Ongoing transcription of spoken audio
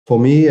For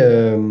me,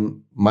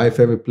 my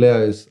favorite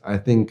player is, I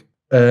think,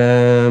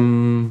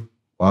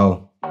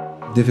 wow,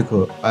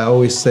 difficult. I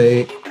always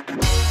say,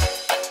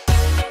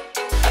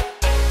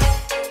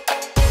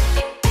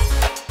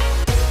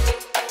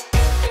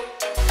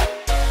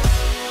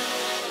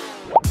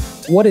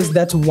 what is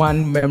that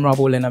one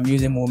memorable and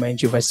amusing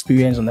moment you've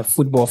experienced on the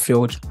football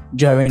field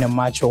during a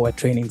match or a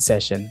training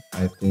session?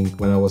 I think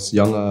when I was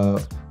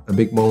younger, a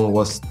big moment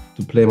was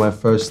to play my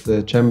first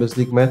Champions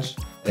League match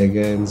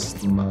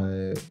against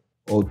my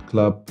old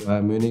club,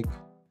 Bayern Munich.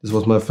 This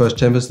was my first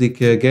Champions League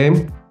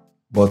game,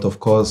 but of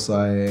course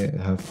I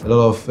have a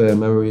lot of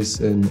memories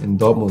in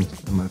Dortmund,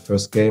 in my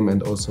first game,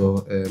 and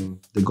also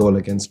the goal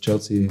against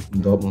Chelsea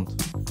in Dortmund.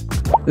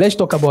 Let's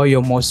talk about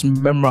your most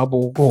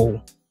memorable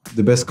goal.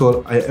 The best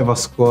goal I ever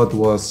scored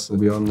was, to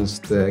be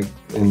honest,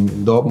 in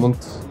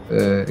Dortmund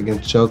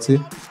against Chelsea.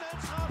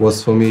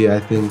 Was for me, I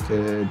think,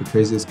 the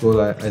craziest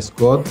goal I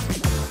scored.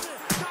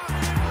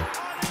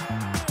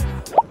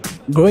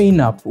 Growing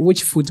up,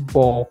 which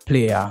football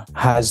player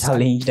has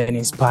challenged and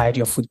inspired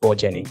your football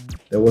journey?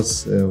 There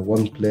was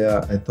one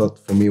player I thought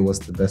for me was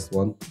the best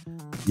one.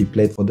 He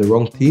played for the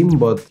wrong team,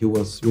 but he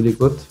was really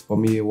good. For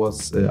me, it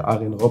was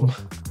Arjen Robben.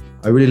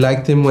 I really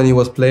liked him when he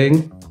was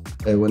playing.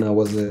 When I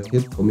was a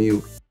kid, for me,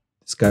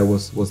 this guy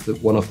was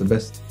one of the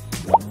best.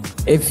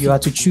 If you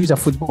had to choose a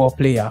football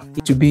player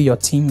to be your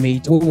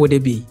teammate, who would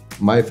it be?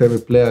 My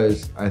favorite player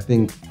is, I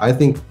think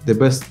the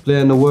best player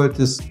in the world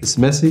is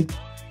Messi.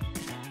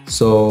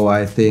 So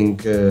I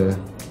think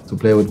to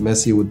play with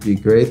Messi would be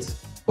great.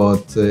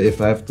 But if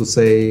I have to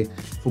say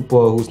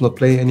football who's not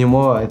playing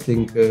anymore, I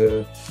think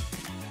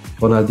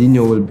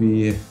Ronaldinho will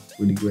be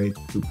really great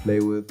to play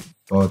with.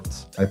 But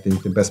I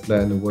think the best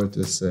player in the world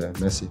is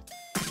Messi.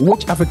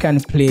 Which African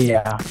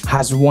player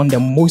has won the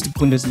most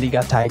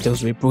Bundesliga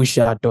titles with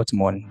Borussia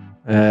Dortmund?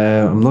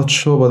 I'm not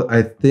sure, but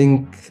I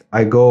think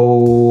I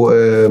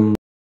go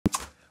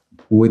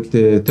with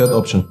the third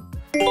option.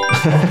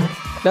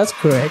 That's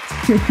correct.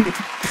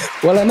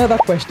 Well, another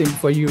question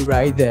for you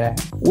right there.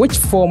 Which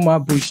former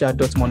Borussia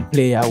Dortmund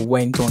player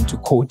went on to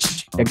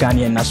coach the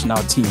Ghanaian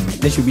national team?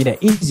 This should be the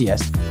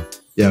easiest.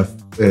 Yeah,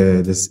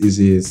 this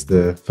easy is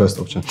the first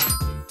option.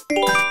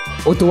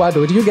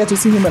 Otuado, do you get to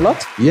see him a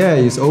lot? Yeah,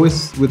 he's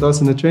always with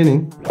us in the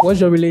training. What's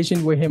your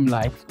relation with him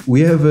like?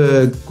 We have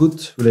a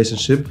good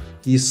relationship.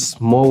 He's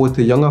more with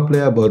the younger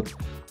player, but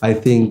I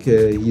think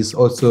he's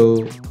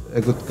also a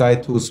good guy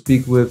to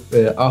speak with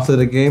after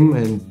the game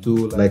and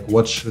to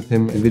watch with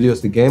him in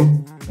videos the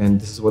game. And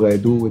this is what I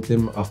do with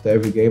him after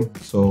every game.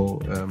 So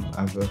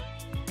I have a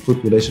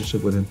good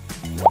relationship with him.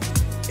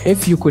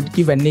 If you could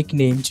give a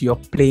nickname to your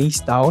playing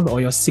style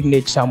or your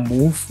signature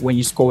move when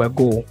you score a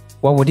goal,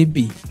 what would it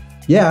be?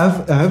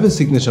 Yeah, I have a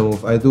signature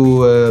move. I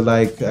do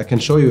I can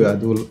show you. I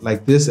do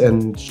like this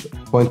and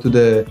point to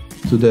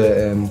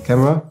the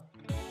camera.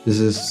 This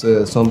is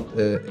some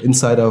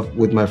inside of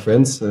with my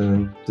friends.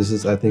 This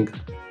is, I think,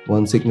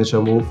 one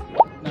signature move.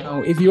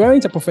 Now, if you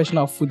weren't a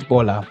professional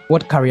footballer,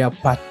 what career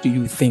path do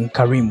you think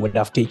Karim would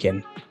have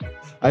taken?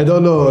 I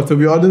don't know. To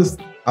be honest,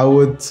 I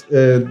would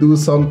do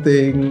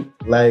something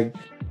like,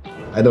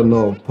 I don't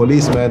know,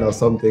 policeman or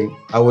something.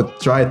 I would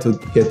try to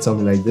get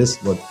something like this,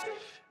 but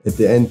at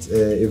the end,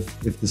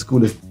 if the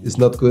school is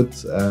not good,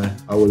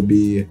 I will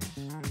be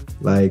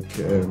like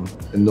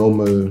a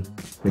normal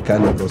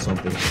mechanic or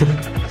something.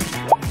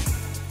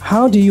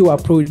 How do you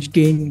approach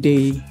game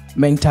day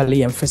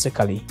mentally and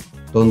physically?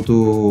 Don't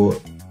do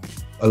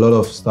a lot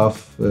of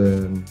stuff.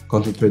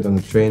 Concentrate on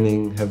the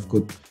training. Have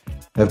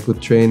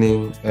good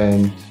training,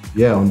 and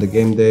yeah, on the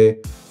game day,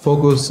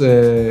 focus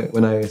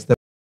when I step.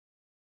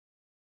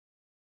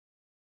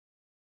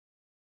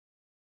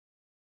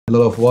 A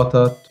lot of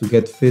water to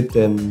get fit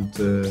and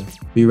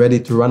be ready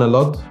to run a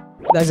lot.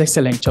 That's an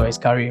excellent choice,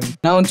 Karim.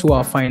 Now to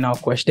our final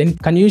question.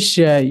 Can you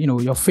share,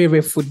 your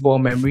favorite football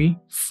memory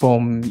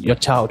from your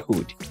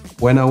childhood?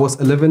 When I was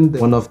 11,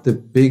 one of the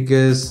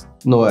biggest,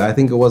 I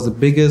think it was the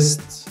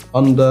biggest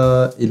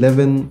under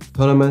 11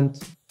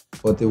 tournament,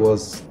 but it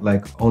was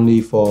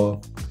only for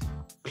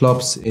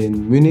clubs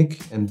in Munich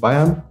and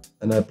Bayern.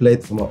 And I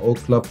played for my old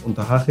club,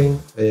 Unterhaching,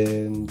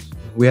 and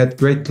we had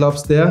great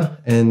clubs there.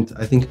 And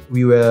I think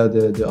we were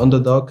the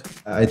underdog.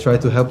 I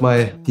tried to help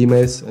my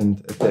teammates, and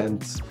at the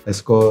end, I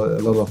scored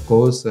a lot of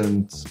goals.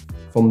 And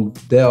from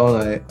there on,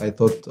 I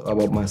thought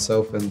about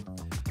myself and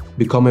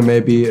becoming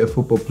maybe a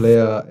football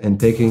player and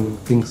taking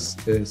things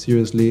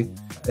seriously.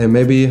 And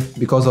maybe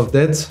because of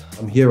that,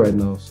 I'm here right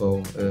now.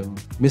 So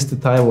missed the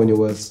time when you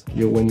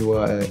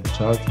were a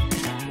child.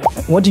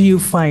 What do you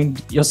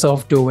find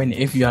yourself doing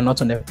if you are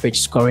not on the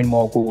pitch scoring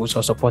more goals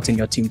or supporting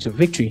your team to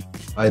victory?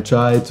 I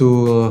try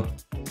to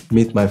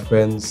meet my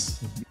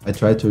friends. I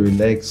try to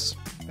relax,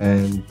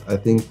 and I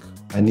think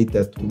I need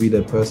that to be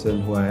the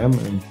person who I am.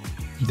 And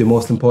the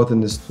most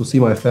important is to see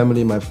my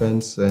family, my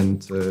friends,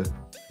 and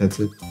that's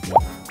it.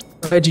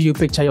 Where do you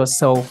picture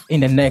yourself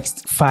in the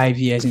next 5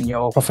 years in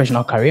your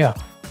professional career?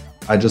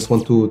 I just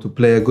want to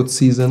play a good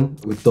season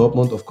with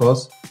Dortmund, of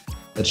course,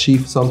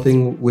 achieve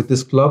something with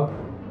this club,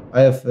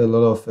 I have a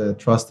lot of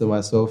trust in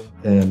myself,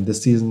 and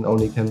this season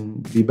only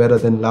can be better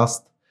than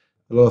last.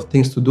 A lot of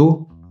things to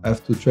do. I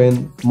have to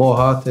train more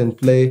hard and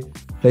play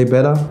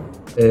better,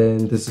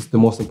 and this is the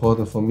most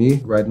important for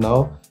me right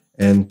now.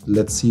 And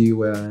let's see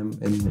where I am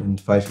in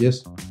 5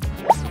 years.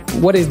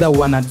 What is that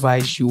one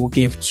advice you will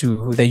give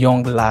to the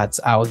young lads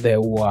out there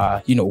who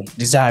are,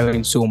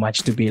 desiring so much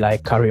to be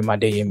like Karim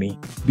Adeyemi?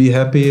 Be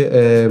happy,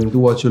 do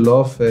what you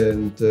love,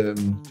 and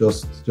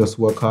just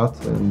work hard.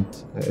 And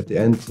at the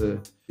end,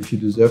 if you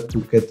deserve to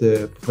get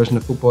a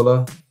professional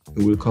footballer,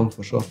 it will come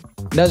for sure.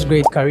 That's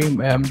great,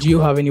 Karim. Do you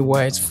have any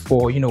words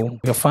for,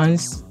 your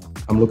fans?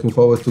 I'm looking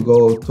forward to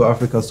go to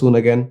Africa soon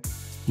again,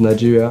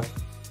 Nigeria.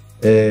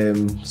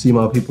 See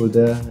my people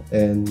there,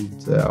 and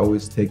I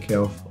always take care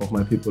of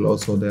my people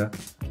also there,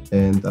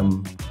 and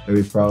I'm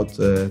very proud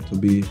to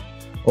be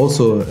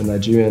also a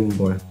Nigerian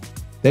boy.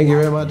 Thank you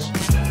very much.